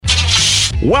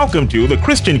Welcome to the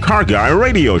Christian Car Guy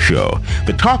Radio Show,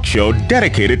 the talk show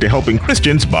dedicated to helping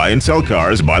Christians buy and sell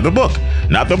cars by the book.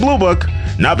 Not the blue book,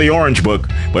 not the orange book,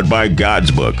 but by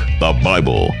God's book, the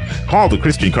Bible. Call the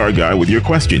Christian Car Guy with your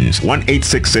questions,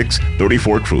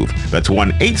 1-866-34-TRUTH. That's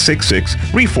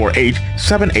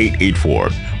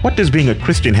 1-866-348-7884. What does being a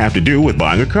Christian have to do with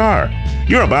buying a car?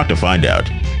 You're about to find out.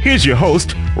 Here's your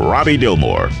host, Robbie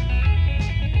Dillmore.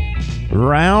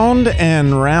 Round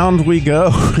and round we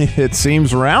go. It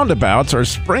seems roundabouts are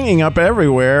springing up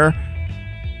everywhere.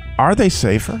 Are they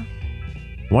safer?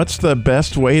 What's the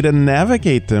best way to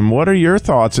navigate them? What are your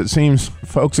thoughts? It seems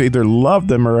folks either love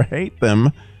them or hate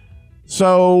them.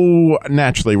 So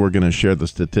naturally, we're going to share the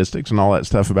statistics and all that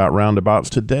stuff about roundabouts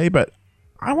today, but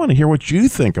I want to hear what you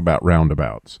think about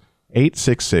roundabouts.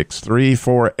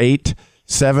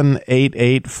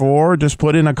 866-348-7884. Just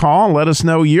put in a call and let us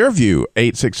know your view.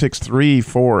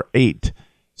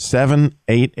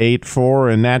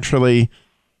 866-348-7884. And naturally,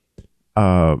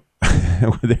 there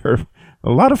are a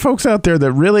lot of folks out there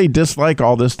that really dislike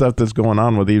all this stuff that's going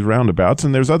on with these roundabouts.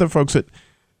 And there's other folks that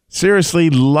seriously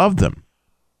love them.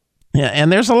 Yeah,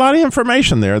 and there's a lot of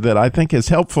information there that I think is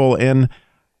helpful. And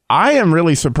I am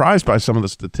really surprised by some of the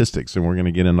statistics, and we're going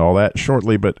to get into all that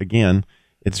shortly. But again,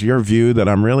 it's your view that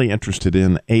I'm really interested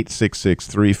in.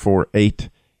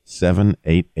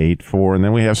 866-348-7884. And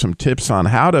then we have some tips on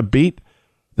how to beat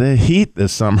the heat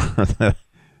this summer.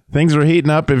 Things are heating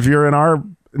up if you're in our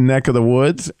neck of the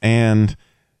woods. And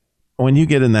when you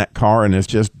get in that car and it's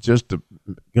just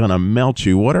going to melt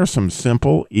you, what are some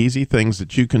simple, easy things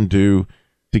that you can do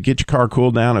to get your car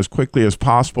cooled down as quickly as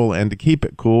possible and to keep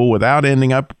it cool without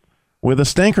ending up with a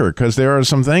stinker? Because there are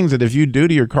some things that if you do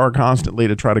to your car constantly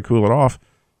to try to cool it off,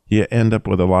 you end up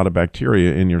with a lot of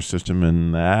bacteria in your system,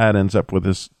 and that ends up with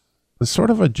this sort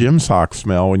of a gym sock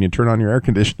smell when you turn on your air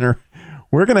conditioner.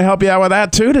 We're going to help you out with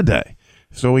that too today.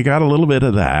 So we got a little bit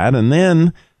of that. And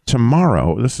then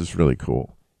tomorrow, this is really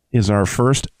cool, is our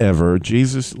first ever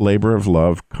Jesus Labor of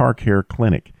Love Car Care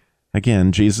Clinic.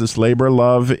 Again, Jesus Labor of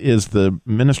Love is the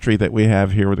ministry that we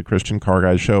have here with the Christian Car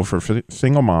Guy Show for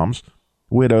single moms,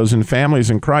 widows, and families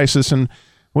in crisis. And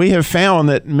we have found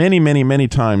that many, many, many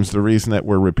times the reason that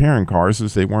we're repairing cars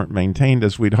is they weren't maintained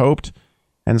as we'd hoped.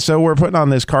 And so we're putting on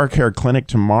this car care clinic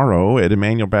tomorrow at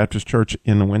Emmanuel Baptist Church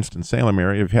in the Winston-Salem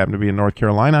area if you happen to be in North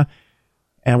Carolina.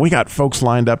 And we got folks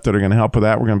lined up that are going to help with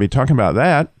that. We're going to be talking about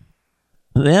that.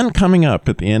 Then coming up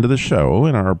at the end of the show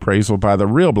in our appraisal by the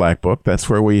Real Black Book, that's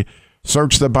where we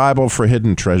search the Bible for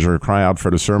hidden treasure, cry out for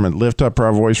discernment, lift up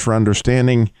our voice for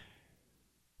understanding.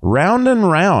 Round and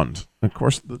round. Of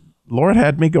course, the Lord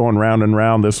had me going round and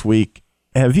round this week.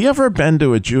 Have you ever been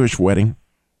to a Jewish wedding?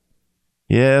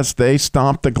 Yes, they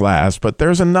stomp the glass, but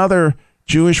there's another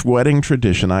Jewish wedding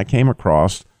tradition I came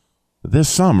across this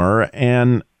summer,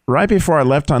 and right before I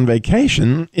left on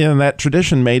vacation, that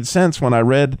tradition made sense when I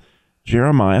read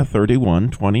Jeremiah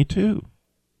 31:22.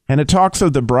 And it talks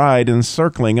of the bride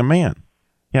encircling a man.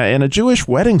 Yeah, in a Jewish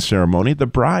wedding ceremony, the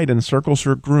bride encircles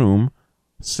her groom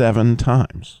 7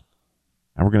 times.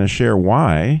 And we're going to share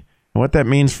why and what that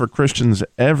means for Christians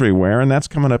everywhere. And that's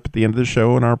coming up at the end of the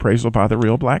show in our appraisal by the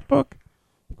Real Black Book.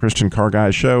 The Christian Car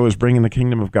Guy Show is bringing the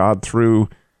kingdom of God through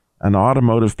an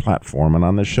automotive platform. And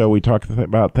on this show, we talk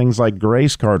about things like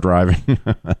grace car driving,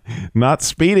 not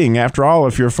speeding. After all,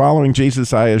 if you're following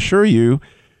Jesus, I assure you,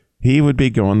 he would be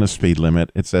going the speed limit.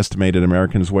 It's estimated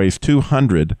Americans waste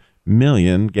 200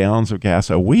 million gallons of gas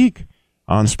a week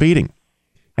on speeding.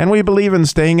 And we believe in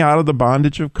staying out of the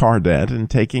bondage of car debt and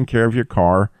taking care of your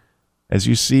car. As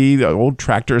you see the old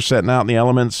tractor sitting out in the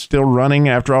elements still running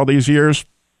after all these years.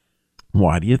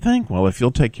 Why do you think? Well, if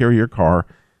you'll take care of your car,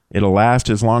 it'll last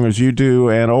as long as you do.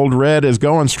 And Old Red is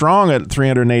going strong at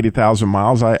 380,000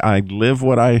 miles. I live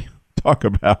what I talk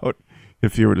about.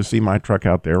 If you were to see my truck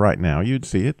out there right now, you'd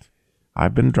see it.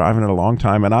 I've been driving it a long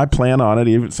time, and I plan on it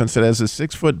even since it has a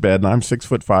 6-foot bed, and I'm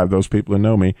 6'5", those people who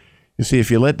know me. You see, if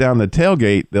you let down the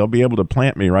tailgate, they'll be able to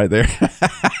plant me right there.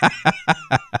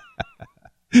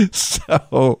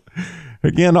 So,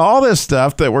 again, all this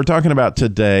stuff that we're talking about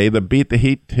today, the beat the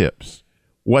heat tips,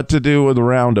 what to do with the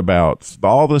roundabouts,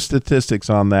 all the statistics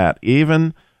on that,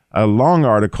 even a long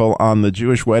article on the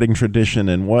Jewish wedding tradition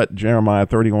and what Jeremiah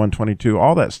 31:22,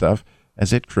 all that stuff,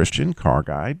 is at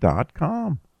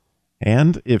ChristianCarGuy.com.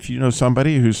 And if you know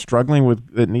somebody who's struggling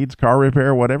with that needs car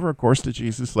repair, whatever, of course, the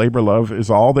Jesus Labor Love is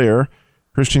all there,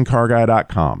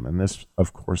 ChristianCarGuy.com. And this,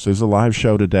 of course, is a live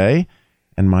show today.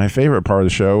 And my favorite part of the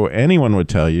show, anyone would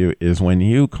tell you, is when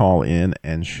you call in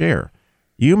and share.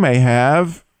 You may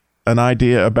have an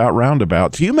idea about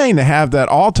roundabouts. You may have that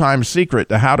all-time secret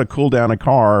to how to cool down a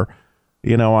car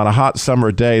on a hot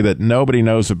summer day that nobody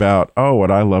knows about. Oh,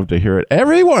 would I love to hear it.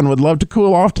 Everyone would love to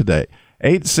cool off today.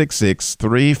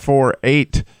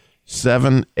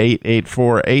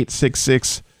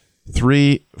 866-348-7884,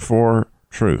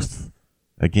 866-34-TRUTH.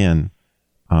 Again,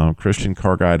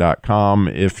 ChristianCarGuy.com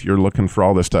if you're looking for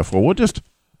all this stuff. Well, we'll just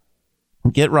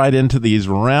get right into these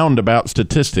roundabout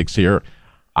statistics here.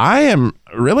 I am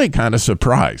really kind of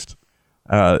surprised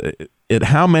at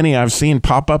how many I've seen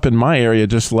pop up in my area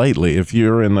just lately. If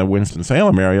you're in the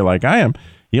Winston-Salem area like I am,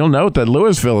 you'll note that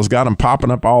Louisville has got them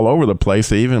popping up all over the place.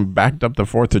 They even backed up the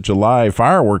 4th of July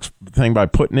fireworks thing by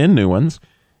putting in new ones.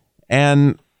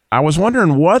 And I was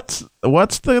wondering, what's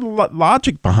the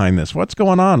logic behind this? What's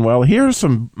going on? Well, here's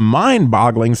some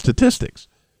mind-boggling statistics.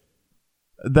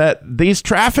 That these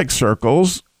traffic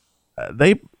circles,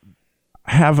 they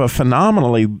have a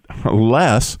phenomenally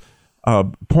less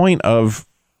point of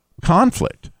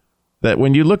conflict. That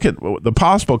when you look at the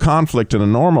possible conflict in a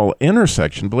normal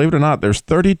intersection, believe it or not, there's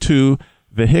 32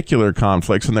 vehicular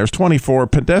conflicts and there's 24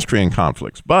 pedestrian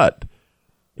conflicts. But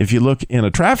if you look in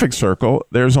a traffic circle,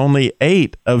 there's only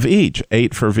 8 of each,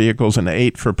 8 for vehicles and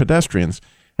 8 for pedestrians.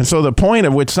 And so the point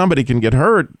at which somebody can get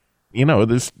hurt,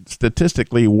 this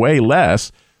statistically way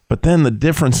less, but then the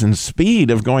difference in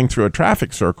speed of going through a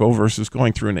traffic circle versus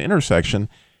going through an intersection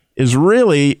is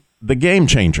really the game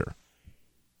changer.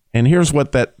 And here's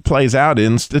what that plays out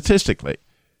in statistically.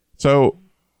 So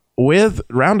with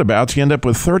roundabouts, you end up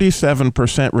with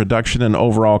 37% reduction in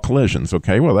overall collisions.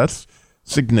 Okay, well, that's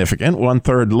significant.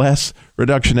 1/3 less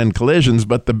reduction in collisions.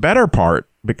 But the better part,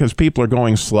 because people are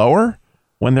going slower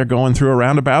when they're going through a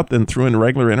roundabout than through a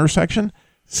regular intersection,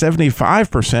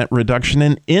 75% reduction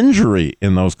in injury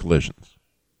in those collisions.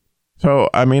 So,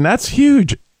 that's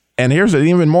huge. And here's an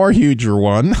even more huger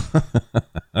one.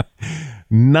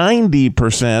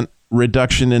 90%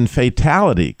 reduction in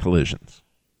fatality collisions.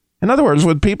 In other words,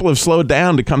 when people have slowed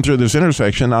down to come through this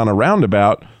intersection on a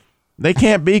roundabout, they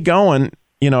can't be going,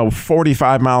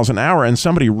 45 miles an hour and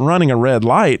somebody running a red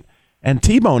light and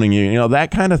T-boning you, that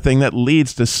kind of thing that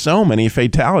leads to so many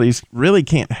fatalities really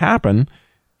can't happen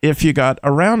if you got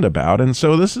a roundabout. And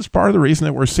so this is part of the reason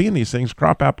that we're seeing these things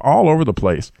crop up all over the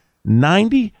place.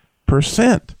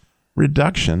 90%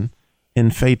 reduction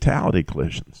in fatality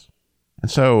collisions.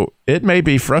 And so it may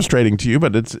be frustrating to you,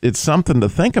 but it's something to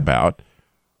think about.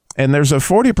 And there's a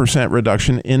 40%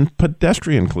 reduction in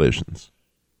pedestrian collisions,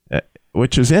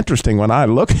 which is interesting when I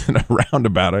look at a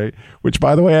roundabout, which,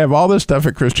 by the way, I have all this stuff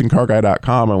at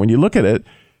ChristianCarGuy.com. And when you look at it,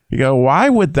 you go, why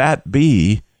would that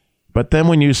be? But then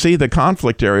when you see the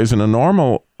conflict areas in a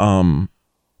normal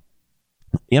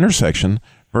intersection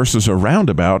versus a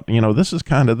roundabout, this is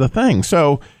kind of the thing.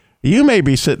 So you may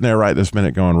be sitting there right this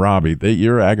minute going, Robbie,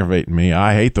 you're aggravating me.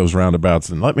 I hate those roundabouts.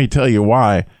 And let me tell you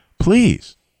why.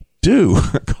 Please do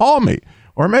call me.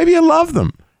 Or maybe you love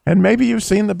them. And maybe you've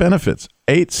seen the benefits.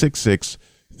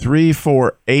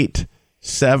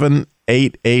 866-348-7884.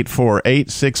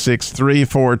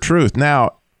 866-34-TRUTH.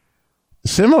 Now,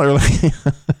 similarly,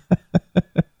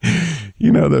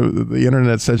 the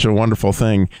internet's such a wonderful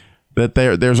thing that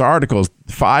there's articles,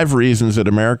 5 reasons that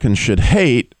Americans should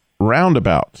hate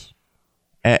roundabouts.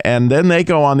 And then they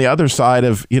go on the other side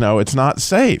of, it's not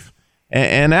safe.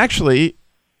 And actually,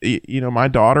 my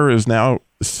daughter is now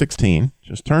 16,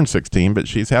 just turned 16, but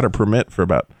she's had a permit for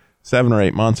about 7 or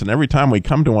 8 months. And every time we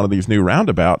come to one of these new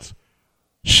roundabouts,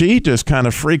 she just kind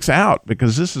of freaks out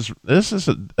because this is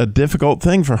a difficult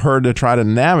thing for her to try to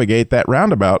navigate that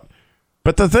roundabout.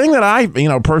 But the thing that I,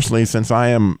 personally, since I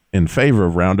am in favor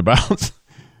of roundabouts,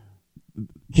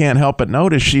 can't help but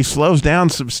notice she slows down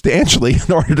substantially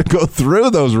in order to go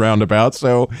through those roundabouts.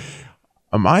 So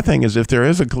my thing is, if there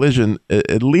is a collision,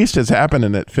 at least it's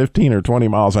happening at 15 or 20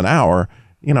 miles an hour,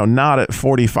 not at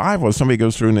 45 when somebody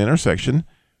goes through an intersection.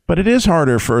 But it is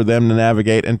harder for them to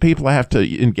navigate, and people have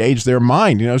to engage their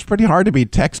mind. It's pretty hard to be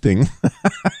texting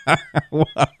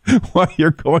while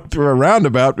you're going through a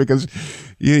roundabout because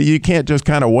you can't just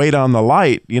kind of wait on the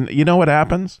light. You know what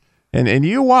happens? And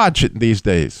you watch it these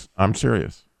days. I'm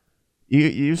serious.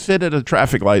 You sit at a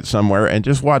traffic light somewhere and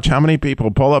just watch how many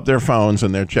people pull up their phones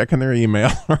and they're checking their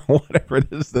email or whatever it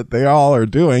is that they all are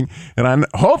doing. And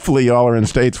hopefully y'all are in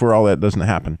states where all that doesn't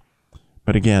happen.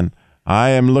 But again,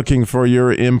 I am looking for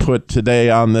your input today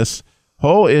on this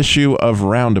whole issue of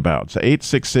roundabouts.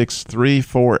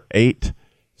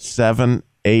 866-348-7884.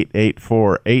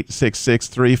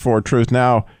 866-34-TRUTH.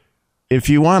 Now, if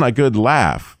you want a good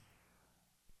laugh,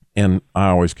 and I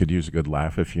always could use a good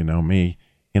laugh if you know me,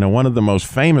 one of the most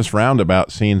famous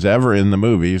roundabout scenes ever in the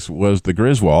movies was the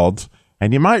Griswolds.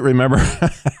 And you might remember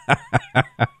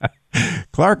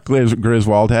Clark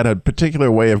Griswold had a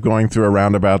particular way of going through a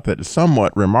roundabout that is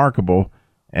somewhat remarkable.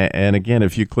 And again,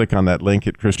 if you click on that link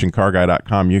at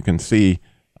ChristianCarGuy.com, you can see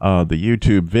the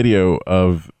YouTube video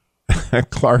of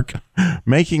Clark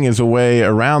making his way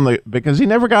around because he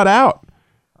never got out.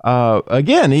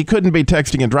 Again, he couldn't be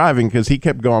texting and driving because he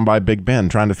kept going by Big Ben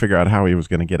trying to figure out how he was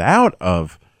going to get out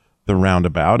of the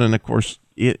roundabout. And of course,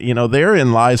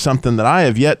 therein lies something that I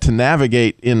have yet to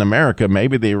navigate in America.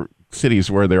 Maybe the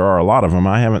cities where there are a lot of them,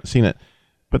 I haven't seen it.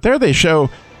 But there they show,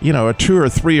 a 2 or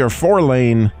 3 or 4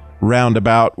 lane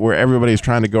roundabout where everybody's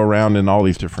trying to go around in all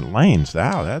these different lanes.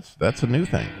 Wow, that's a new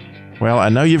thing. Well, I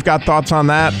know you've got thoughts on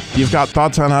that. You've got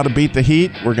thoughts on how to beat the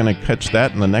heat. We're going to catch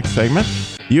that in the next segment.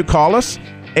 You call us,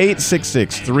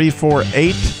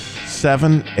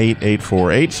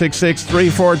 866-348-7884.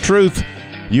 866-34-TRUTH.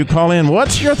 You call in.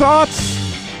 What's your thoughts?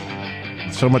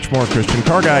 So much more Christian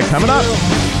Car Guy coming up.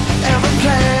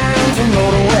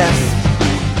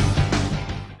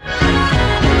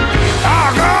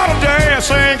 I got a dance,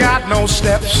 ain't got no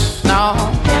steps. No,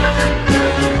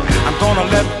 I'm gonna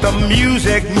let the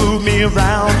music move me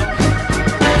around.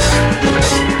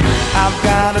 I've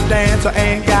got a dance, I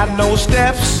ain't got no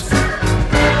steps.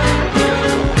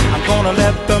 I'm gonna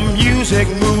let the music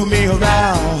move me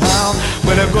around.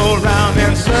 When I go around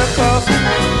in circles.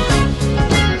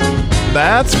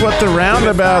 That's what the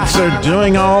roundabouts are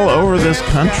doing all over this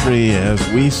country as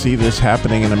we see this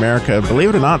happening in America. Believe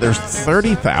it or not, there's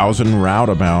 30,000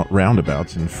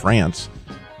 roundabouts in France.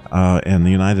 And the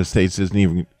United States isn't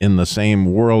even in the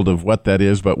same world of what that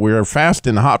is, but we're fast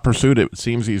in hot pursuit. It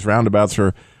seems these roundabouts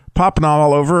are popping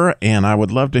all over, and I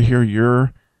would love to hear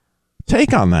your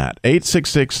take on that.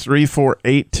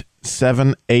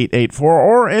 866-348-7884,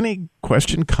 or any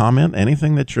question, comment,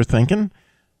 anything that you're thinking.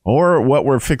 Or what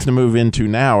we're fixing to move into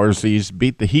now is these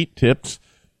beat the heat tips.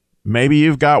 Maybe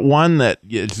you've got one that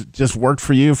just worked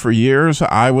for you for years.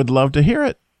 I would love to hear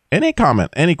it. Any comment,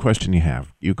 any question you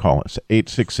have, you call us,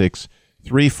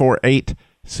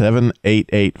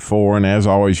 866-348-7884. And as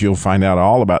always, you'll find out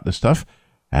all about this stuff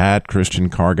at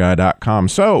ChristianCarGuy.com.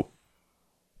 So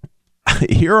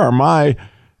here are my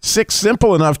 6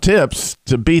 simple enough tips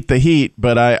to beat the heat,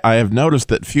 but I have noticed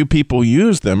that few people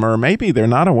use them, or maybe they're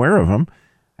not aware of them.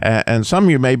 And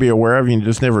some you may be aware of, you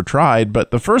just never tried.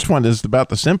 But the first one is about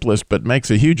the simplest, but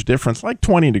makes a huge difference, like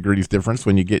 20 degrees difference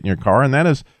when you get in your car. And that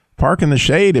is park in the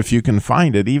shade if you can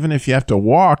find it, even if you have to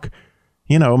walk,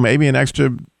 maybe an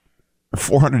extra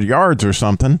 400 yards or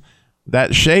something.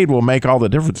 That shade will make all the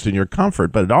difference in your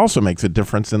comfort. But it also makes a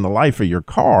difference in the life of your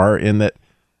car, in that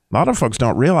a lot of folks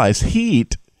don't realize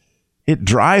heat, it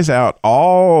dries out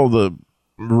all the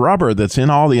rubber that's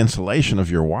in all the insulation of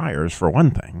your wires, for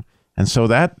one thing. And so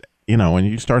that, when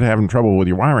you start having trouble with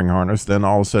your wiring harness, then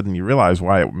all of a sudden you realize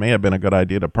why it may have been a good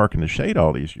idea to park in the shade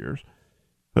all these years.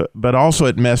 But also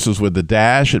it messes with the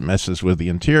dash, it messes with the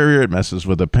interior, it messes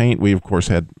with the paint. We, of course,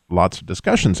 had lots of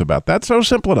discussions about that. So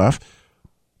simple enough,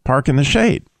 park in the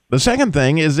shade. The second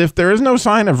thing is, if there is no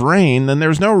sign of rain, then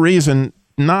there's no reason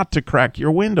not to crack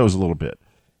your windows a little bit.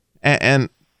 And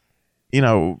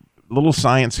little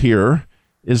science here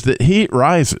is that heat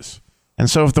rises. And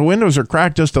so if the windows are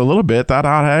cracked just a little bit, that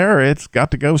hot air, it's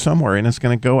got to go somewhere, and it's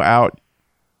going to go out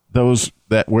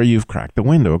where you've cracked the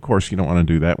window. Of course, you don't want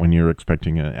to do that when you're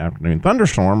expecting an afternoon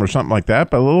thunderstorm or something like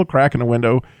that, but a little crack in the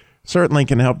window certainly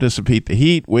can help dissipate the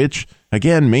heat, which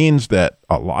again means that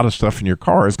a lot of stuff in your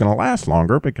car is going to last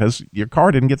longer because your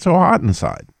car didn't get so hot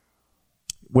inside.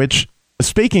 Which,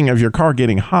 speaking of your car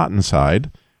getting hot inside,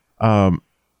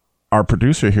 our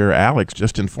producer here, Alex,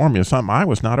 just informed me of something I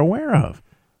was not aware of.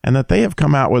 And that they have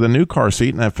come out with a new car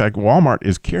seat, and in fact, Walmart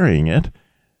is carrying it,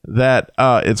 that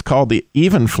it's called the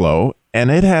Even Flow,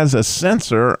 and it has a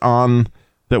sensor on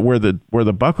that where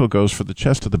the buckle goes for the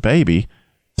chest of the baby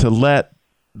to let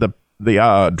the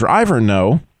driver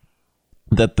know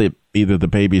that either the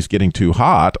baby's getting too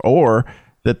hot or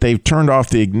that they've turned off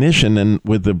the ignition and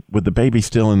with the baby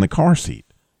still in the car seat.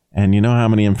 And you know how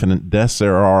many infant deaths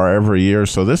there are every year,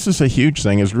 so this is a huge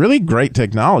thing. It's really great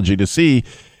technology to see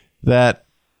that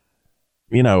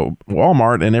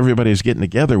Walmart and everybody's getting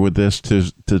together with this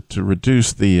to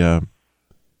reduce the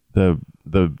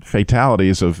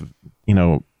fatalities of,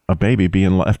 a baby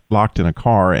being locked in a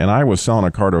car. And I was selling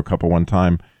a car to a couple one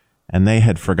time, and they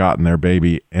had forgotten their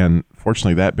baby. And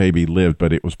fortunately, that baby lived,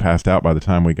 but it was passed out by the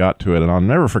time we got to it. And I've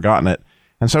never forgotten it.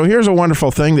 And so here's a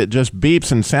wonderful thing that just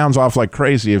beeps and sounds off like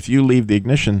crazy if you leave the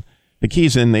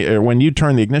keys in when you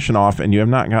turn the ignition off and you have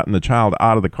not gotten the child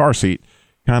out of the car seat.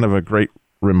 Kind of a great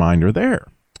reminder there.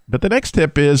 But the next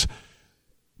tip is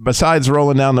besides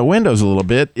rolling down the windows a little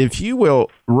bit, if you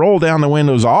will roll down the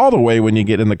windows all the way when you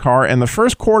get in the car, and the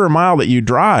first quarter mile that you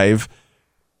drive,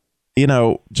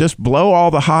 just blow all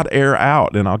the hot air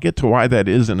out. And I'll get to why that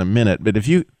is in a minute. But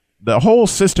the whole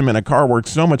system in a car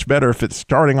works so much better if it's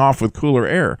starting off with cooler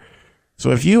air. So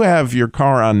if you have your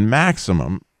car on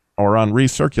maximum or on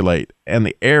recirculate and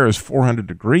the air is 400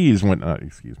 degrees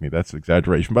that's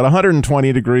exaggeration, but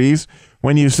 120 degrees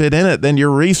when you sit in it, then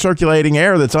you're recirculating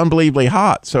air that's unbelievably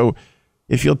hot. So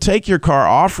if you'll take your car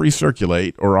off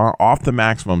recirculate or off the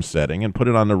maximum setting and put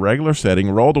it on the regular setting,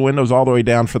 roll the windows all the way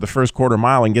down for the first quarter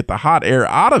mile and get the hot air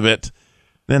out of it,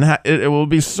 then it will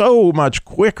be so much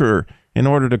quicker in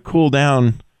order to cool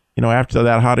down, after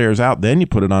that hot air is out. Then you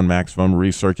put it on maximum,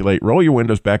 recirculate, roll your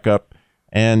windows back up,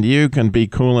 and you can be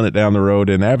cooling it down the road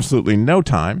in absolutely no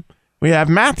time. We have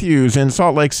Matthews in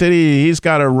Salt Lake City. He's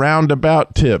got a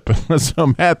roundabout tip.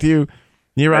 So, Matthew,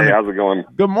 how's it going?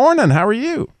 Good morning. How are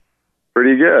you?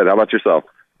 Pretty good. How about yourself?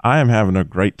 I am having a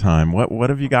great time.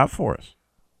 What have you got for us?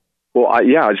 Well, I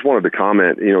just wanted to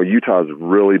comment. Utah's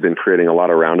really been creating a lot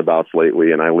of roundabouts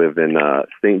lately, and I live in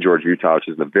St. George, Utah, which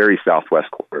is the very southwest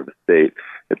corner of the state.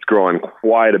 It's growing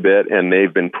quite a bit, and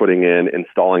they've been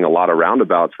installing a lot of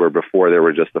roundabouts where before there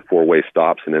were just the four-way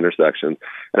stops and intersections.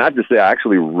 And I have to say, I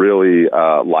actually really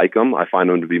like them. I find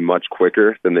them to be much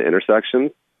quicker than the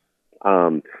intersections.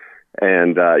 The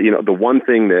one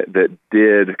thing that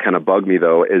did kind of bug me,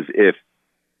 though, is if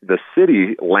the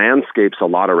city landscapes a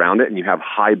lot around it and you have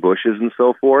high bushes and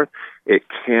so forth, it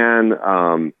can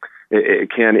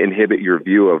inhibit your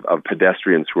view of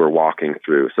pedestrians who are walking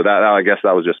through. So I guess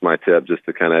that was just my tip, just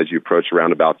to kind of, as you approach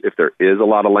roundabouts, if there is a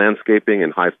lot of landscaping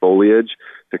and high foliage,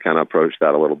 to kind of approach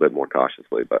that a little bit more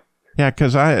cautiously. But yeah,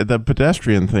 because the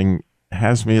pedestrian thing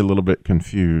has me a little bit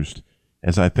confused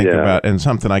as I think about, and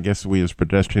something I guess we as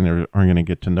pedestrians are going to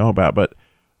get to know about. But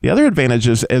the other advantage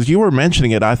is, as you were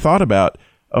mentioning it, I thought about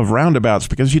of roundabouts,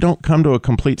 because you don't come to a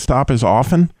complete stop as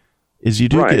often, is you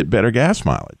do get better gas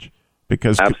mileage.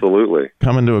 Because absolutely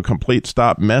coming to a complete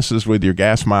stop messes with your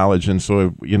gas mileage, and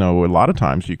so a lot of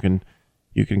times you can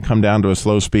come down to a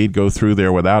slow speed, go through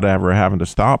there without ever having to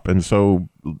stop, and so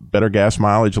better gas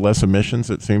mileage, less emissions.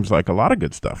 It seems like a lot of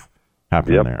good stuff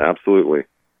happening there.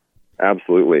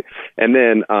 Absolutely. And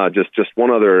then just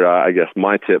one other, I guess,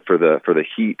 my tip for the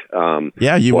heat.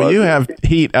 You have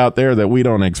heat out there that we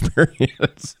don't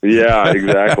experience. Yeah,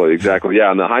 exactly.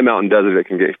 Yeah, in the high mountain desert, it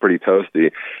can get pretty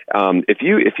toasty.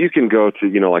 If you can go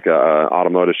to like a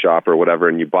automotive shop or whatever,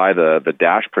 and you buy the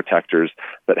dash protectors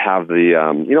that have the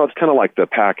it's kind of like the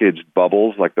packaged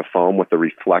bubbles, like the foam with the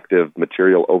reflective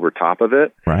material over top of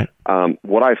it. Right.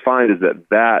 What I find is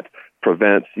that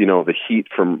prevents, the heat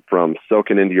from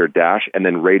soaking into your dash and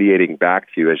then radiating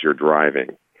back to you as you're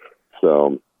driving.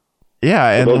 So,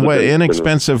 and an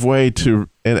inexpensive way to,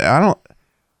 and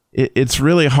it's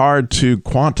really hard to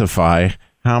quantify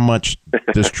how much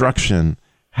destruction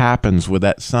happens with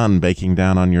that sun baking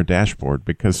down on your dashboard,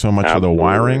 because so much of the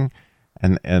wiring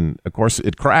and of course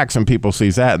it cracks and people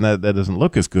sees that, and that doesn't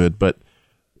look as good. But,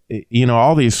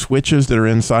 all these switches that are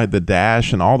inside the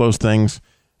dash and all those things,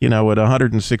 at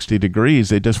 160 degrees,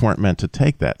 they just weren't meant to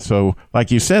take that. So like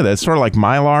you said, that's sort of like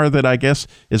Mylar that I guess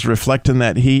is reflecting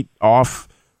that heat off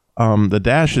the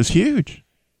dash is huge.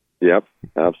 Yep,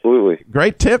 absolutely.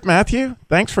 Great tip, Matthew.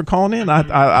 Thanks for calling in.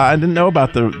 I didn't know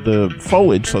about the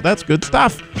foliage, so that's good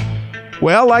stuff.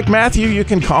 Well, like Matthew, you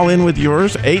can call in with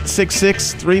yours,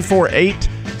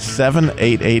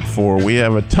 866-348-7884. We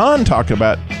have a ton talking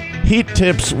about heat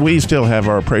tips. We still have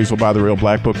our appraisal by the Real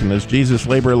Black Book and this Jesus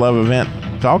Labor Love event.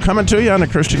 It's all coming to you on the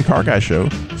Christian Car Guy Show.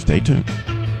 Stay tuned.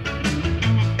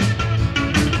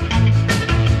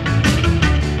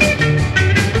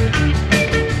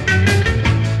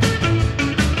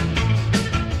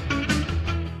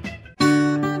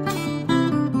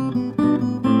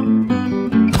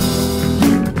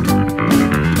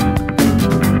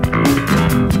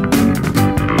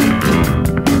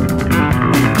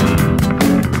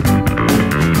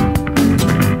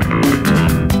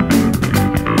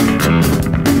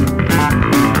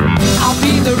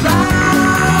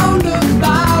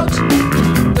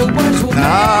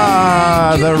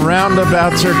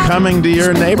 Roundabouts are coming to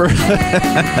your neighborhood.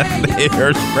 They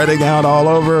are spreading out all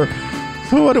over.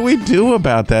 So what do we do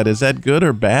about that? Is that good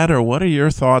or bad, or what are your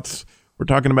thoughts? We're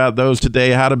talking about those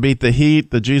today, how to beat the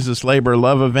heat, the Jesus Labor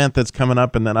Love event that's coming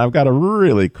up, and then I've got a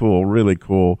really cool,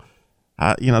 the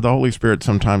Holy Spirit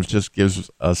sometimes just gives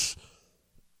us,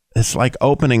 it's like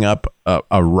opening up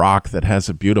a rock that has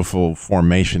a beautiful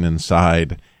formation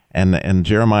inside. And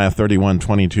Jeremiah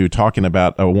 31:22, talking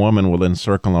about a woman will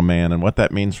encircle a man and what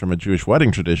that means from a Jewish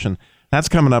wedding tradition. That's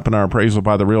coming up in our appraisal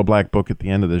by the Real Black Book at the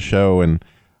end of the show, and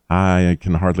I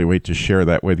can hardly wait to share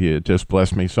that with you. It just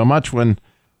blessed me so much when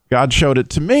God showed it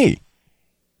to me.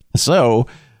 So,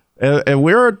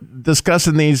 we're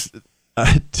discussing these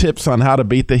tips on how to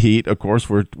beat the heat. Of course,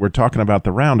 we're talking about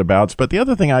the roundabouts, but the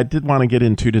other thing I did want to get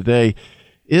into today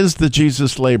is the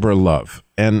Jesus labor of love.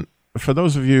 And for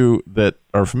those of you that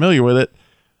are familiar with it,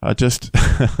 just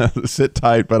sit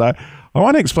tight, but I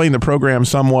want to explain the program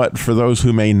somewhat for those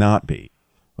who may not be.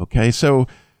 Okay, so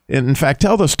in fact,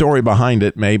 tell the story behind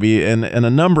it maybe. And a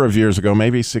number of years ago,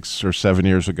 maybe 6 or 7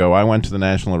 years ago, I went to the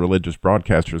National Religious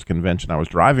Broadcasters Convention. I was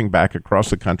driving back across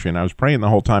the country, and I was praying the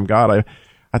whole time, God,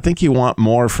 I think you want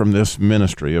more from this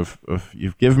ministry. If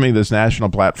you've given me this national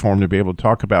platform to be able to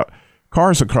talk about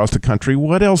cars across the country,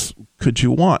 what else could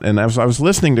you want? And as I was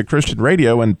listening to Christian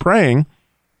radio and praying,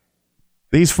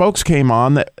 these folks came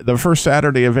on the first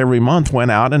Saturday of every month,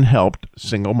 went out and helped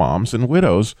single moms and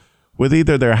widows with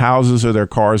either their houses or their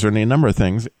cars or any number of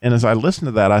things. And as I listened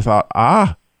to that, I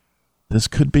thought, this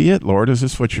could be it, Lord. Is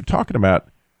this what you're talking about?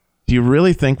 Do you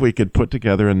really think we could put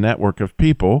together a network of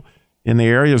people in the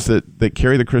areas that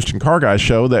carry the Christian Car Guy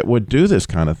show that would do this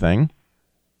kind of thing?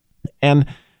 And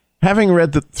having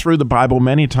read through the Bible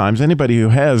many times, anybody who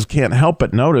has can't help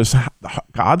but notice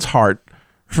God's heart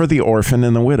for the orphan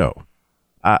and the widow.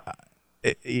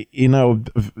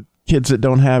 Kids that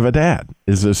don't have a dad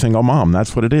is a single mom.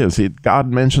 That's what it is.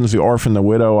 God mentions the orphan, the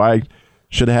widow. I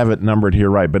should have it numbered here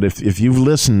right. But if you've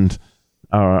listened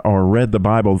or read the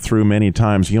Bible through many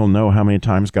times, you'll know how many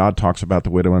times God talks about the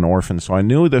widow and orphan. So I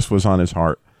knew this was on his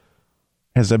heart.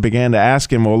 As I began to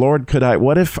ask him, well, Lord,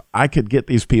 what if I could get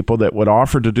these people that would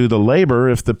offer to do the labor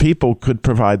if the people could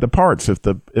provide the parts? If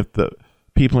the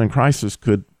people in crisis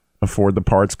could afford the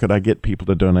parts, could I get people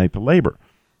to donate the labor?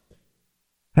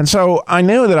 And so I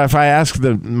knew that if I asked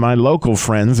my local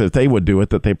friends if they would do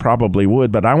it, that they probably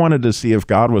would, but I wanted to see if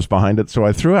God was behind it. So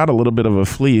I threw out a little bit of a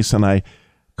fleece, and I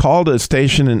called a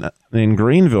station in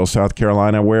Greenville, South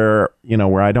Carolina, where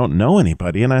I don't know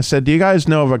anybody. And I said, do you guys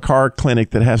know of a car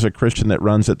clinic that has a Christian that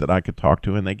runs it that I could talk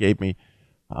to? And they gave me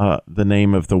the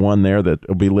name of the one there that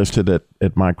will be listed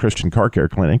at my Christian car care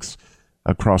clinics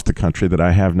across the country that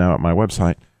I have now at my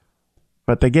website.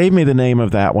 But they gave me the name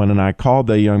of that one, and I called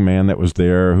the young man that was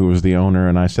there, who was the owner,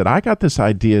 and I said, I got this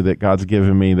idea that God's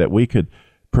given me that we could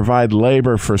provide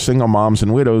labor for single moms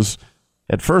and widows.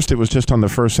 At first, it was just on the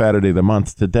first Saturday of the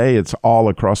month. Today, it's all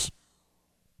across,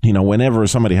 whenever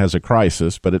somebody has a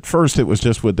crisis. But at first, it was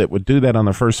just that would do that on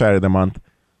the first Saturday of the month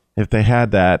if they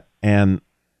had that. And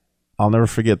I'll never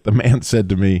forget, the man said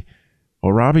to me,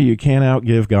 well, Robbie, you can't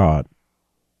outgive God.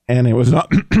 And it was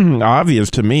obvious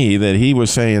to me that he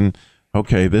was saying,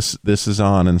 okay, this is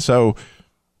on. And so,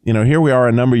 here we are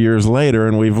a number of years later,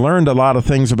 and we've learned a lot of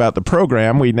things about the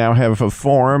program. We now have a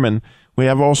forum, and we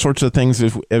have all sorts of things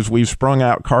as we've sprung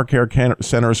out car care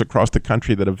centers across the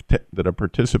country that have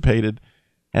participated.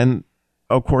 And,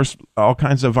 of course, all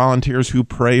kinds of volunteers who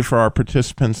pray for our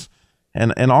participants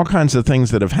and all kinds of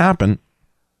things that have happened.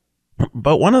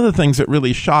 But one of the things that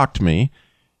really shocked me,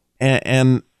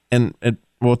 well,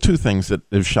 two things that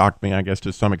have shocked me, I guess,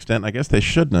 to some extent. I guess they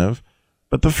shouldn't have.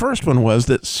 But the first one was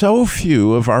that so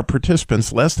few of our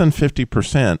participants, less than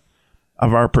 50%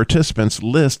 of our participants,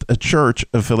 list a church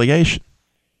affiliation.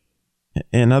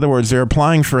 In other words, they're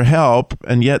applying for help,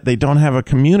 and yet they don't have a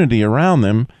community around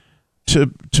them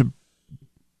to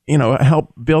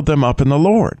help build them up in the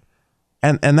Lord.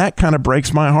 And that kind of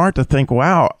breaks my heart to think,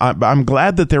 wow, I'm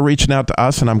glad that they're reaching out to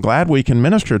us, and I'm glad we can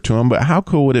minister to them, but how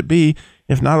cool would it be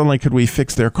if not only could we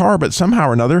fix their car, but somehow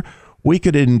or another, we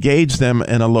could engage them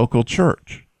in a local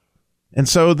church. And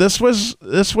so this was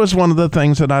one of the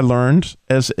things that I learned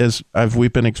as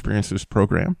we've been experiencing this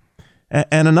program.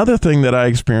 And another thing that I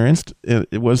experienced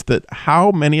it was that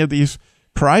how many of these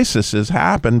crises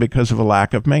happen because of a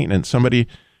lack of maintenance. Somebody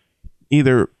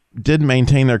either didn't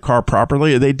maintain their car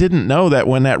properly, or they didn't know that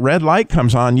when that red light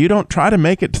comes on, you don't try to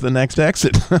make it to the next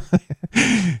exit.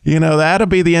 That'll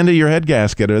be the end of your head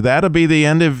gasket, or that'll be the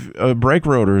end of brake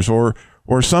rotors, or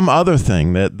some other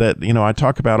thing that I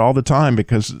talk about all the time,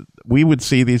 because we would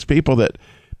see these people that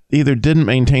either didn't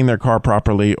maintain their car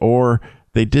properly or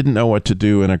they didn't know what to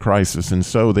do in a crisis. And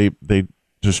so they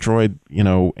destroyed,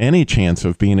 any chance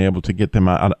of being able to get them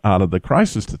out of the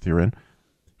crisis that they're in.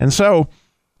 And so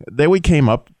then we came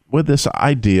up with this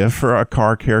idea for a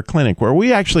car care clinic where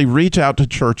we actually reach out to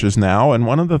churches now. And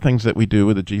one of the things that we do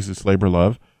with the Jesus Labor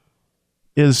Love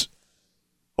is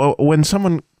when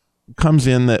someone comes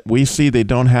in that we see they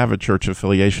don't have a church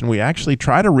affiliation, we actually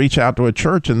try to reach out to a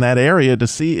church in that area to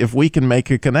see if we can make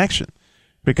a connection.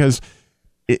 Because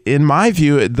in my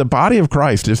view, the body of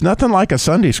Christ is nothing like a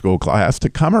Sunday school class to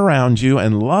come around you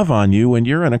and love on you when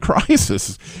you're in a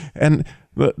crisis. And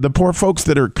the poor folks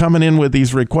that are coming in with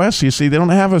these requests, you see, they don't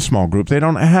have a small group. They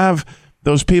don't have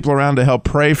those people around to help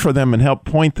pray for them and help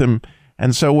point them.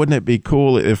 And so wouldn't it be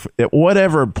cool if at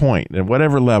whatever point, at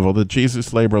whatever level, the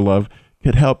Jesus Labor Love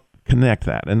could help connect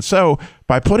that. And so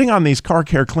by putting on these car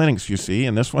care clinics, you see,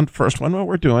 and this one, first one, what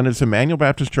we're doing is Emmanuel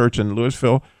Baptist Church in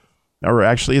Louisville, or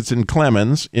actually it's in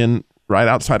Clemens, right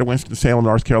outside of Winston-Salem,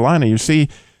 North Carolina. You see,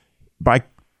 by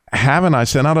I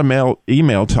sent out a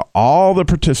email to all the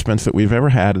participants that we've ever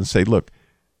had and say, look,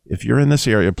 if you're in this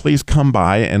area, please come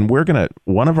by, and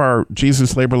one of our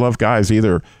Jesus Labor Love guys,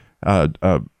 either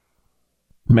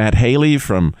Matt Haley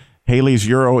from Haley's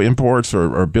Euro Imports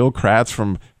or Bill Kratz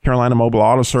from Carolina Mobile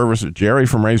Auto Service, or Jerry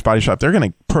from Ray's Body Shop, they're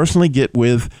going to personally get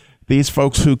with these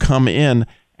folks who come in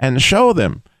and show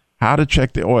them how to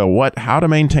check the oil, how to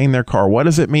maintain their car, what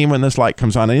does it mean when this light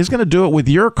comes on, and he's going to do it with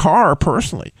your car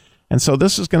personally. And so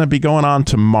this is going to be going on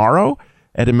tomorrow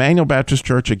at Emmanuel Baptist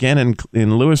Church, again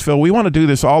in Louisville. We want to do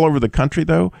this all over the country,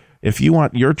 though. If you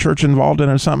want your church involved in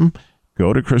it or something,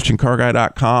 go to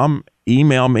ChristianCarGuy.com,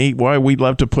 email me. Boy, we'd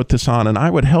love to put this on, and I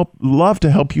would love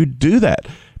to help you do that,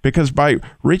 because by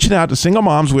reaching out to single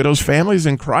moms, widows, families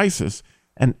in crisis,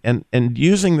 and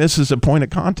using this as a point of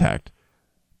contact,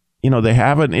 they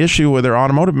have an issue with their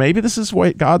automotive. Maybe this is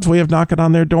God's way of knocking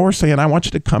on their door, saying, I want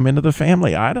you to come into the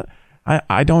family.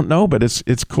 I don't know, but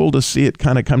it's cool to see it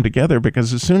kind of come together,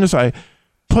 because as soon as I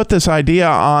put this idea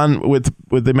on with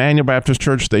the Emmanuel Baptist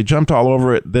Church, they jumped all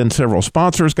over it. Then several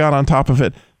sponsors got on top of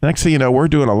it. The next thing you know, we're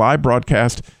doing a live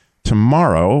broadcast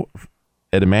tomorrow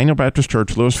at Emmanuel Baptist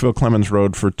Church, Louisville, Clemens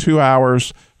Road, for 2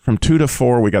 hours from 2 to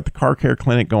 4. We got the car care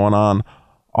clinic going on,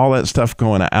 all that stuff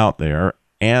going out there.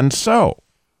 And so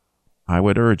I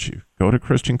would urge you, go to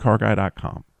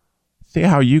ChristianCarGuy.com. See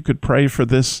how you could pray for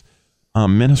this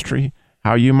ministry,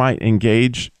 how you might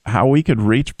engage, how we could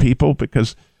reach people,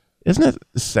 because isn't it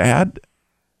sad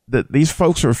that these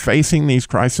folks are facing these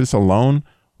crises alone,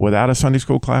 without a Sunday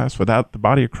school class, without the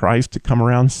body of Christ to come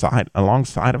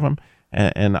alongside of them?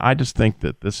 And I just think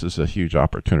that this is a huge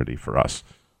opportunity for us.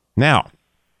 Now,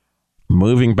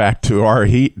 moving back to our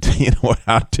heat,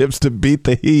 how tips to beat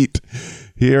the heat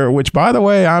here, which, by the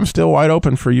way, I'm still wide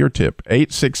open for your tip.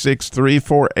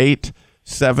 866-348-7884,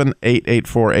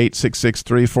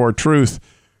 866-348-truth.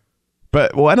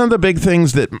 But one of the big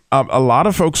things that a lot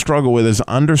of folks struggle with is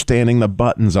understanding the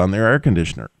buttons on their air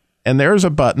conditioner. And there's a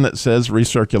button that says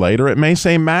recirculate, or it may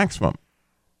say maximum.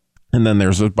 And then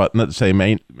there's a button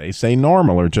that may say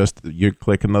normal, or just you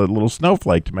click on the little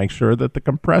snowflake to make sure that the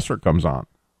compressor comes on.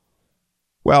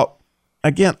 Well,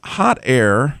 again, hot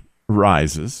air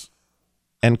rises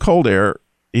and cold air,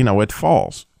 it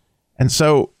falls. And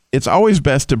so it's always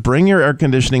best to bring your air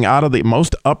conditioning out of the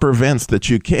most upper vents that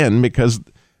you can, because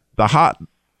the hot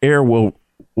air will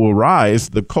rise,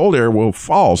 the cold air will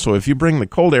fall. So if you bring the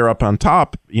cold air up on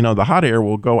top, the hot air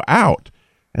will go out.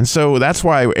 And so that's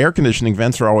why air conditioning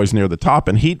vents are always near the top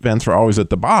and heat vents are always at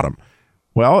the bottom.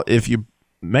 Well, if you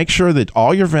make sure that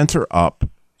all your vents are up,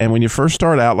 and when you first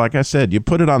start out, like I said, you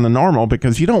put it on the normal,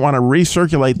 because you don't want to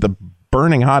recirculate the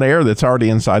burning hot air that's already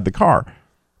inside the car.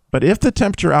 But if the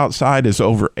temperature outside is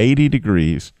over 80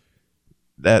 degrees,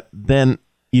 then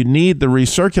you need the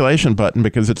recirculation button,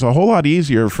 because it's a whole lot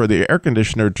easier for the air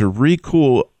conditioner to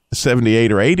recool 78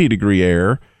 or 80 degree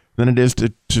air than it is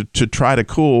to try to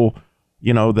cool,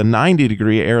 the 90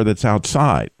 degree air that's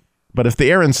outside. But if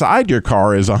the air inside your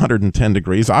car is 110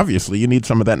 degrees, obviously you need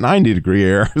some of that 90 degree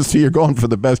air. So you're going for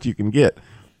the best you can get.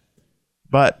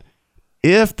 But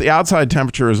if the outside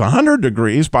temperature is 100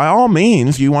 degrees, by all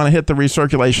means, you want to hit the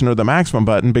recirculation or the maximum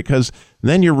button, because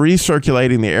then you're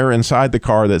recirculating the air inside the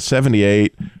car that's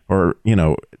 78 or,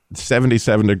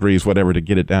 77 degrees, whatever, to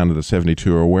get it down to the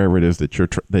 72 or wherever it is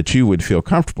that you would feel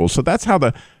comfortable. So that's how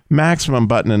the maximum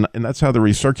button and that's how the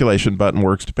recirculation button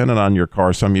works, depending on your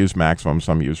car. Some use maximum,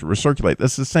 some use recirculate.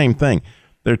 That's the same thing.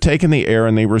 They're taking the air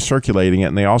and they're recirculating it,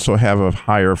 and they also have a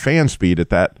higher fan speed at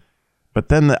that. But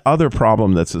then the other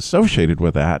problem that's associated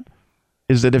with that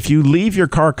is that if you leave your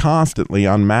car constantly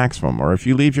on maximum, or if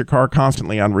you leave your car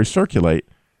constantly on recirculate,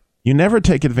 you never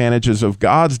take advantages of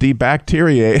God's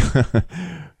debacteria.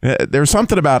 There's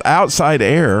something about outside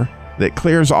air that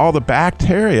clears all the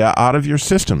bacteria out of your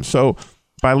system. So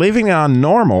by leaving it on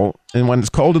normal, and when it's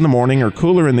cold in the morning or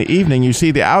cooler in the evening, you see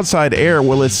the outside air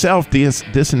will itself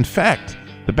disinfect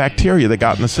the bacteria that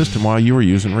got in the system while you were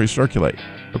using recirculate.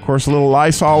 Of course, a little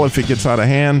Lysol, if it gets out of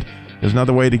hand, is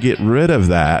another way to get rid of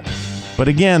that. But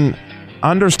again,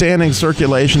 understanding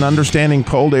circulation, understanding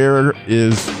cold air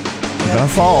is gonna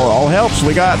fall. All helps.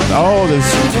 We got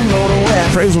this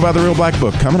Appraisal by the Real Black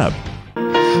Book coming up.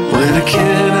 When I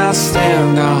cannot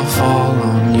stand, I'll fall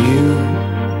on you.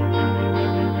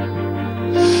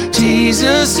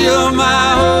 Jesus, you're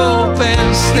my hope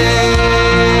and stay.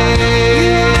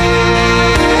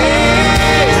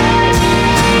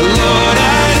 Lord,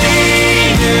 I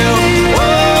need you.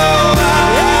 Oh,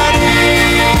 I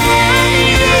need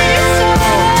you.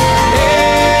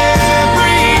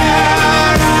 Every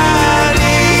hour I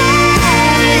need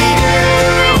you.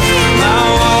 My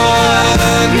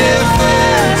one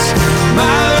defense,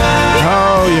 my life.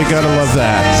 Oh, you gotta love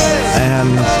that.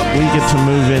 And we get to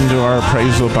move into our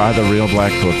appraisal by the Real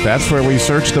Black Book. That's where we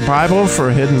search the Bible for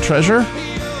a hidden treasure,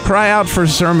 cry out for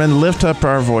sermon, lift up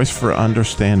our voice for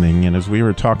understanding. And as we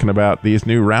were talking about these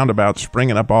new roundabouts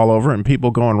springing up all over and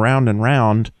people going round and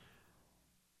round,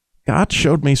 God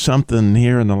showed me something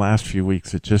here in the last few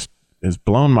weeks. It just has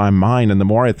blown my mind. And the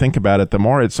more I think about it, the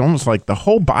more it's almost like the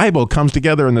whole Bible comes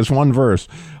together in this one verse.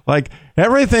 Like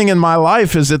everything in my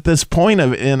life is at this point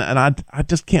of, and I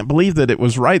just can't believe that it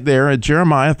was right there at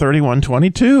Jeremiah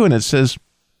 31:22. And it says,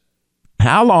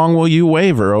 how long will you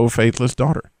waver, O faithless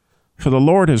daughter? For the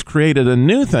Lord has created a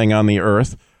new thing on the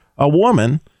earth. A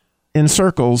woman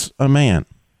encircles a man.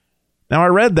 Now I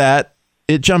read that.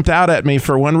 It jumped out at me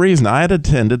for one reason. I had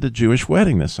attended a Jewish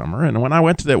wedding this summer. And when I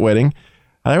went to that wedding,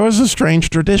 there was a strange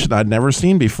tradition I'd never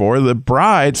seen before. The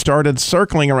bride started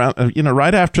circling around,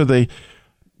 right after the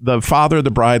father of the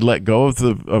bride let go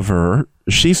of her,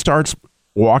 she starts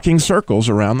walking circles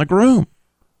around the groom.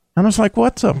 And I was like,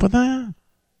 what's up with that?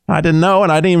 I didn't know,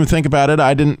 and I didn't even think about it.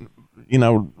 I didn't,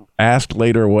 ask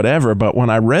later or whatever. But when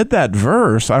I read that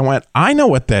verse, I went, I know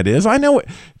what that is. I know it.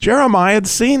 Jeremiah had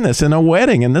seen this in a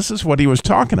wedding, and this is what he was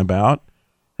talking about.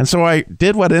 And so I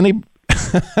did what any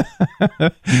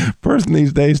person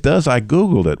these days does. I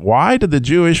Googled it. Why did the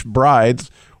Jewish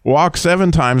brides walk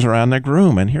 7 times around their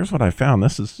groom? And here's what I found.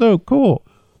 This is so cool.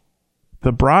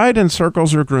 The bride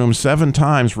encircles her groom 7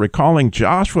 times, recalling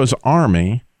Joshua's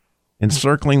army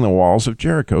encircling the walls of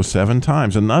Jericho 7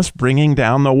 times, and thus bringing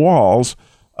down the walls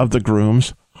of the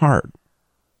groom's heart.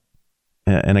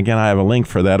 And again, I have a link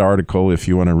for that article if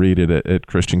you want to read it at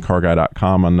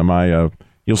christiancarguy.com. Under my,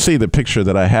 you'll see the picture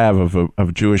that I have of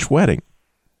a Jewish wedding.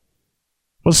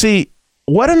 Well, see,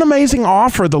 what an amazing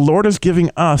offer the Lord is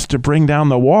giving us to bring down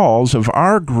the walls of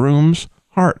our groom's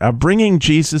heart, of bringing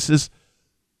Jesus's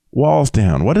walls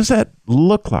down. What does that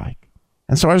look like?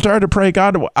 And so I started to pray,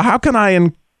 God, how can I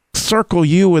encircle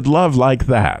you with love like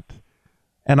that?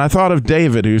 And I thought of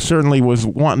David, who certainly was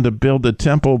wanting to build a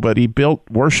temple, but he built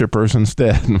worshipers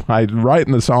instead, right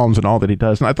in the Psalms and all that he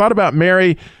does. And I thought about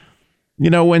Mary,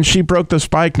 when she broke the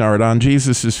spikenard on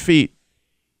Jesus's feet.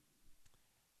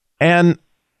 And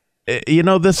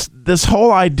this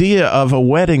whole idea of a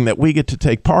wedding that we get to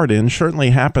take part in certainly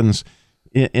happens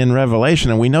in Revelation,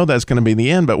 and we know that's going to be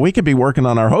the end, but we could be working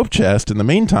on our hope chest in the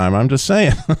meantime. I'm just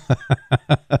saying.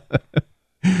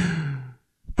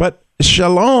 But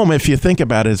shalom, if you think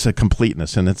about it, it's a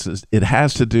completeness, and it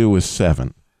has to do with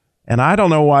 7. And I don't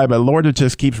know why, but Lord, it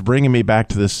just keeps bringing me back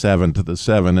to the 7.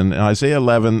 And Isaiah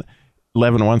 11,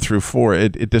 1 through 4,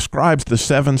 it describes the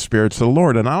 7 spirits of the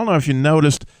Lord. And I don't know if you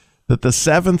noticed that the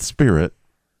 7th spirit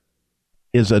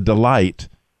is a delight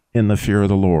in the fear of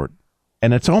the Lord.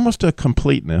 And it's almost a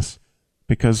completeness,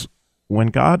 because when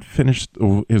God finished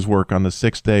his work on the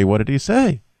 6th day, what did he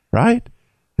say? Right?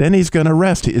 Then he's going to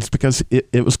rest. It's because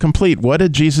it was complete. What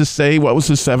did Jesus say? What was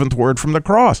the 7th word from the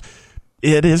cross?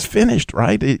 It is finished,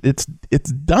 right? It's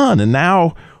done. And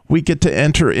now we get to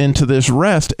enter into this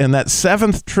rest. And that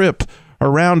 7th trip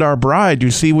around our bride, you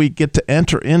see, we get to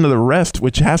enter into the rest,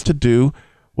 which has to do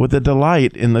with the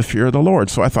delight in the fear of the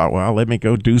Lord. So I thought, well, let me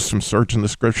go do some search in the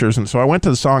scriptures. And so I went to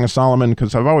the Song of Solomon,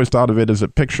 because I've always thought of it as a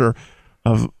picture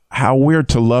of how we're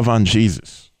to love on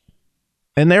Jesus.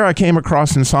 And there I came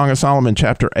across in Song of Solomon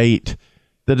chapter 8,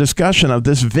 the discussion of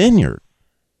this vineyard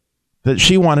that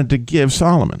she wanted to give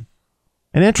Solomon.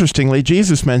 And interestingly,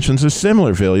 Jesus mentions a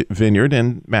similar vineyard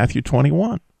in Matthew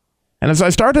 21. And as I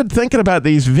started thinking about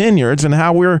these vineyards and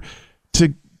how we're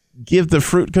to give the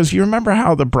fruit, because you remember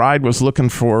how the bride was looking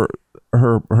for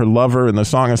her lover in the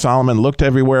Song of Solomon, looked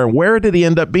everywhere. Where did he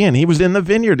end up being? He was in the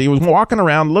vineyard. He was walking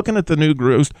around looking at the new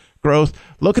growth,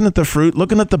 looking at the fruit,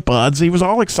 looking at the buds. He was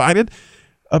all excited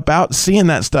about seeing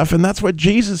that stuff. And that's what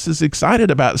Jesus is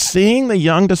excited about, seeing the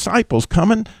young disciples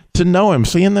coming to know him,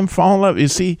 seeing them fall in love. You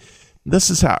see, this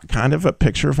is how kind of a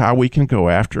picture of how we can go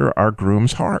after our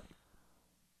groom's heart.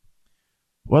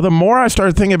 Well, the more I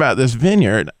started thinking about this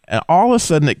vineyard, all of a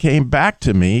sudden it came back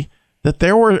to me that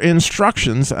there were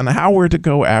instructions on how we're to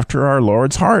go after our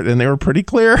Lord's heart, and they were pretty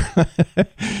clear.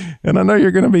 And I know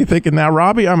you're going to be thinking, now,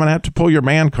 Robbie, I'm going to have to pull your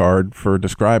man card for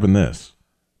describing this.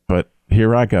 But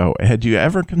here I go. Had you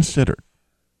ever considered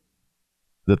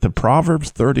that the Proverbs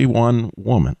 31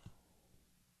 woman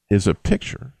is a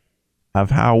picture of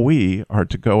how we are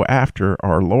to go after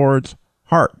our Lord's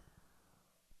heart?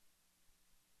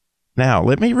 Now,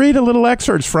 let me read a little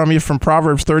excerpts from you from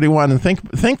Proverbs 31 and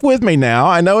think with me now.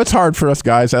 I know it's hard for us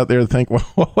guys out there to think,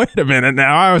 well, wait a minute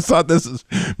now. I always thought this is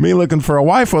me looking for a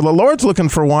wife. Well, the Lord's looking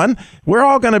for one. We're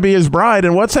all going to be his bride,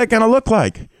 and what's that going to look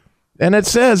like? And it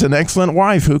says, an excellent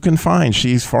wife who can find?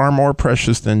 She's far more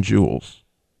precious than jewels.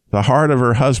 The heart of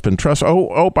her husband trusts.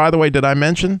 Oh, by the way, did I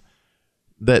mention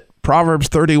that Proverbs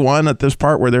 31 at this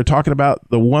part where they're talking about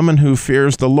the woman who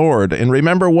fears the Lord? And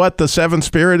remember what the seventh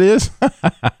spirit is?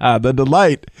 The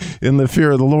delight in the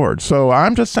fear of the Lord. So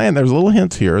I'm just saying there's little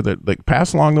hints here that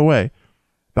pass along the way.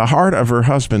 The heart of her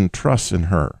husband trusts in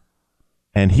her,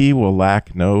 and he will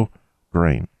lack no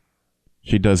grain.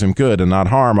 She does him good and not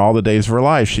harm all the days of her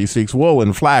life. She seeks wool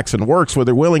and flax and works with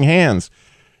her willing hands.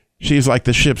 She's like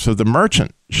the ships of the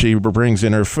merchant. She brings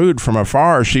in her food from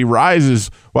afar. She rises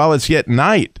while it's yet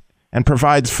night and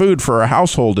provides food for her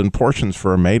household and portions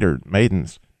for her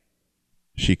maidens.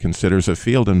 She considers a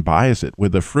field and buys it.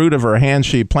 With the fruit of her hand,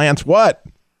 she plants what?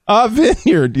 A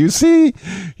vineyard. You see,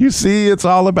 it's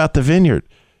all about the vineyard.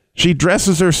 She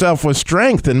dresses herself with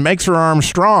strength and makes her arms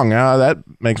strong. That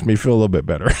makes me feel a little bit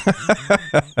better.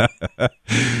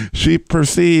 She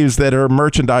perceives that her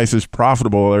merchandise is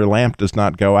profitable. Her lamp does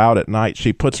not go out at night.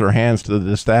 She puts her hands to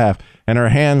the staff, and her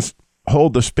hands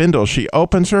hold the spindle. She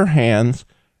opens her hands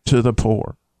to the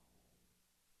poor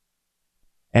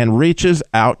and reaches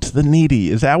out to the needy.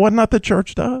 Is that what not the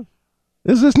church does?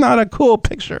 This is not a cool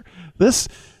picture.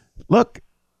 Look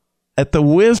at the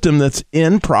wisdom that's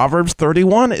in Proverbs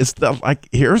 31.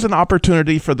 Here's an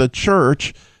opportunity for the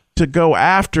church to go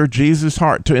after Jesus'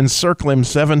 heart, to encircle him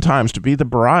 7 times, to be the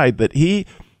bride that he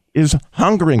is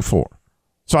hungering for.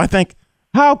 So I think,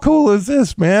 how cool is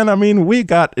this, man? I mean, we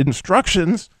got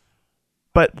instructions,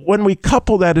 but when we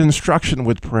couple that instruction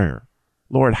with prayer,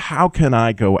 Lord, how can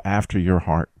I go after your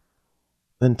heart?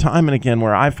 Then time and again,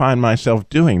 where I find myself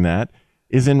doing that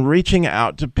is in reaching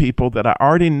out to people that I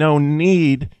already know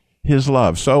need his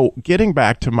love. So getting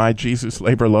back to my Jesus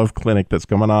Labor Love Clinic that's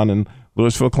going on in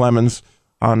Louisville Clemens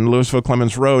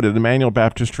Road at Emmanuel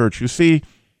Baptist Church, you see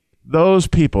those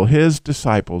people, his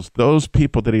disciples, those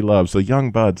people that he loves, the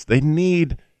young buds, they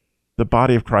need the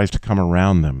body of Christ to come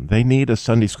around them. They need a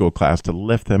Sunday school class to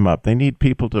lift them up. They need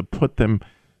people to put them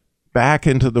back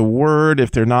into the Word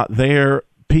if they're not there,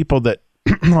 people that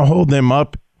hold them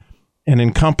up and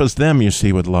encompass them, you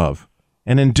see, with love.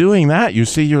 And in doing that, you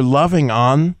see, you're loving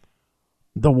on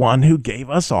the one who gave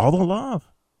us all the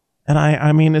love. And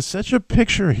I mean, it's such a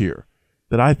picture here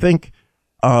that I think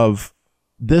of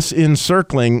this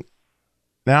encircling.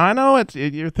 Now, I know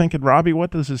you're thinking, Robbie,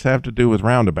 what does this have to do with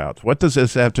roundabouts? What does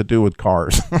this have to do with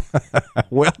cars?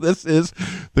 Well, this is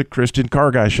the Christian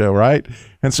Car Guy Show, right?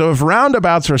 And so if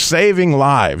roundabouts are saving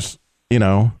lives,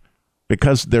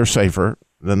 because they're safer,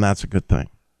 then that's a good thing.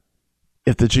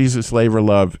 If the Jesus Labor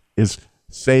Love is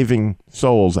saving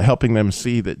souls, helping them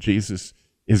see that Jesus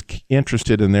is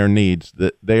interested in their needs,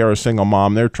 that they are a single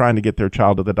mom, they're trying to get their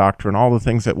child to the doctor, and all the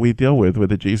things that we deal with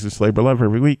the Jesus Labor Love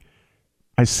every week.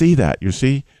 I see that. You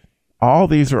see, all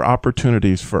these are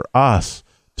opportunities for us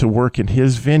to work in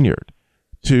his vineyard,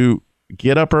 to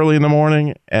get up early in the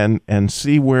morning and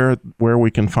see where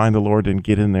we can find the Lord and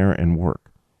get in there and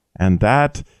work. And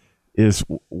that is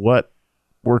what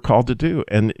we're called to do.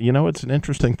 And, it's an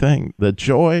interesting thing. The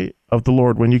joy of the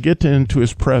Lord, when you get into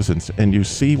his presence and you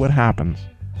see what happens,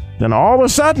 then all of a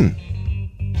sudden,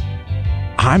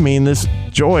 I mean, this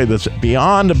joy that's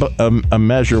beyond a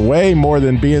measure, way more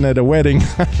than being at a wedding,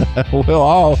 will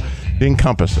all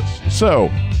encompass us. So,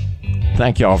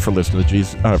 thank you all for listening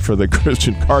to for the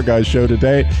Christian Car Guy Show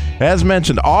today. As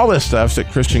mentioned, all this stuff's at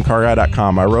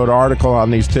ChristianCarGuy.com. I wrote an article on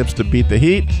these tips to beat the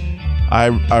heat.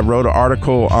 I wrote an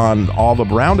article on all the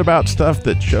roundabout stuff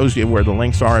that shows you where the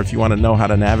links are if you want to know how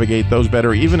to navigate those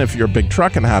better, even if you're a big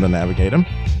truck, and how to navigate them.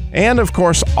 And, of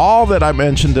course, all that I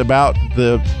mentioned about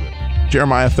the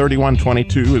Jeremiah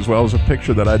 31:22, as well as a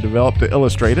picture that I developed to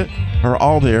illustrate it, are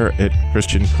all there at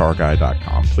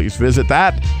ChristianCarGuy.com. Please visit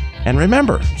that. And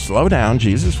remember, slow down.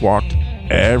 Jesus walked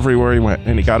everywhere he went,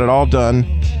 and he got it all done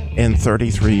in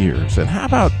 33 years. And how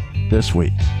about this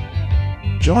week?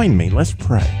 Join me. Let's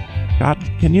pray. God,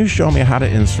 can you show me how to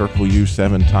encircle you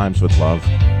 7 times with love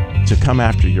to come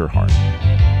after your heart?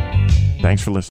 Thanks for listening.